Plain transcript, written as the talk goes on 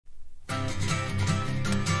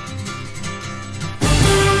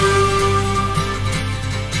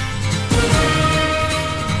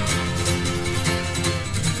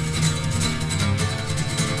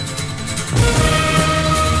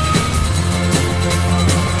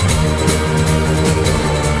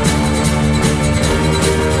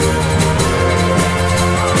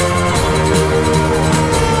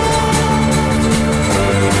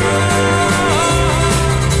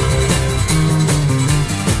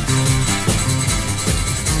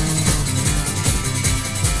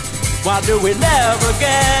Why do we never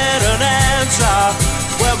get an answer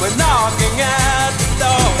when we're knocking at the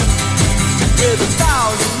door? With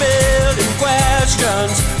 1,000 million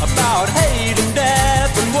questions about hate and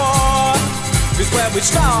death and war. 'Cause when we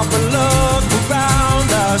stop and look around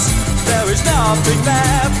us, there is nothing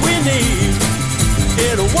that we need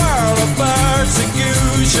in a world of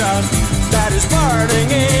persecution that is burning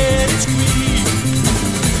in its greed.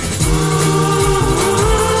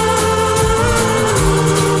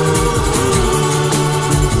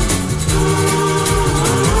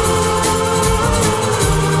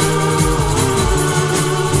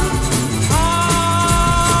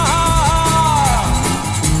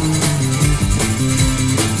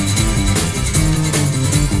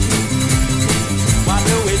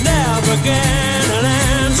 Get an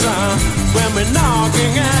answer when we're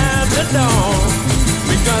knocking at the door.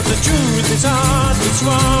 Because the truth is hard to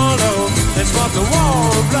swallow. That's what the war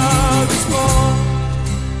of love is for.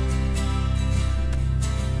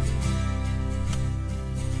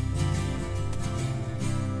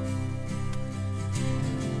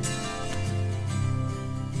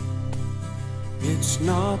 It's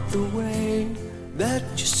not the way that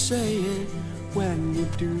you say it when you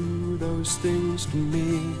do those things to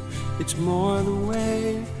me. It's more the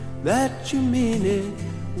way that you mean it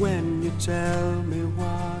when you tell me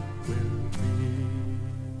what will be.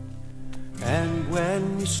 And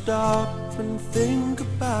when you stop and think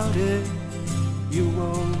about it, you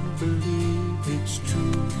won't believe it's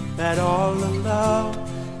true, that all the love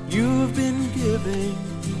you've been giving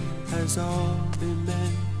has all been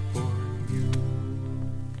meant for you.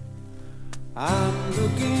 I'm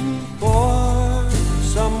looking for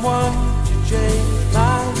someone to change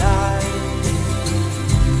my life.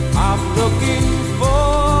 I'm looking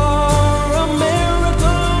for a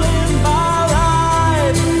miracle in my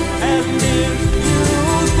life. And if you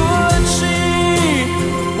could see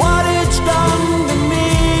what it's done to me,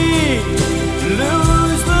 to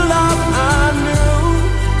lose the love I knew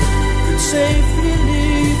could safely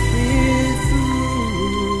lead me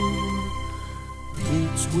through.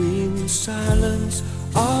 Between the silence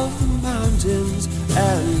of the mountains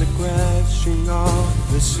and the crashing of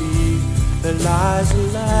the sea, there lies a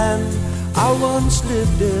land I once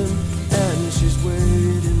lived in, and she's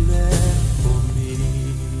waiting there for me.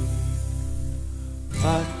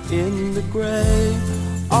 But in the gray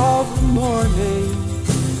of the morning,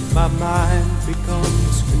 my mind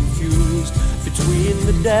becomes confused between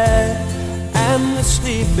the dead and the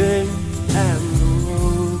sleeping, and the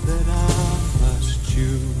road that I must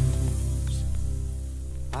choose.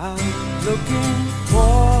 I'm looking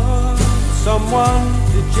for someone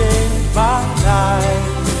to change my life.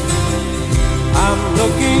 I'm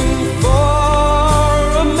looking for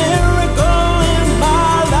a miracle in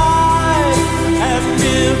my life. And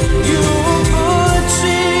if you could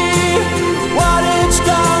see what it's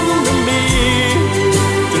done to me,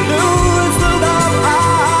 to lose the love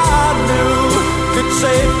I knew could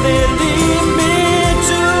safely lead me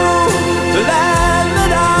to the land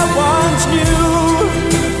that I once knew,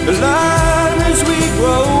 to learn as we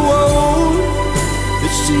grow old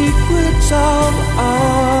the secrets of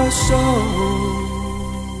our soul.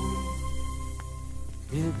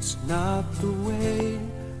 It's not the way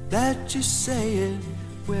that you say it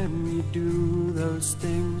when you do those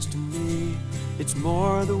things to me. It's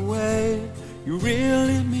more the way you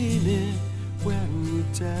really mean it when you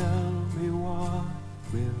tell me what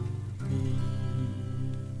will be.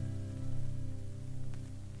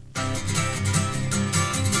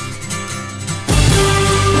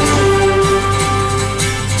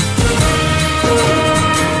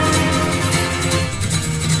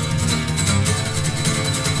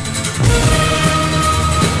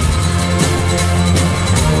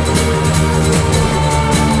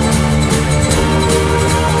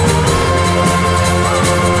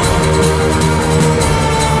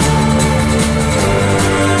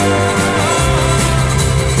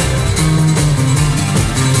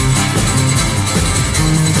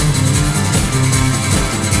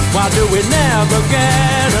 Why do we never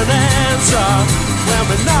get an answer when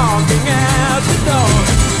we're knocking at the door?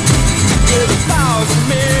 With 1,000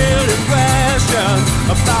 million questions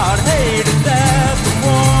about hate and death and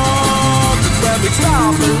war. When we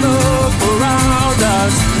stop and look around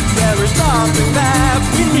us, there is nothing that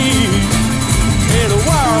we need in a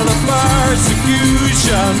world of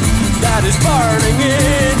persecution that is burning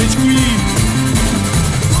in its greed.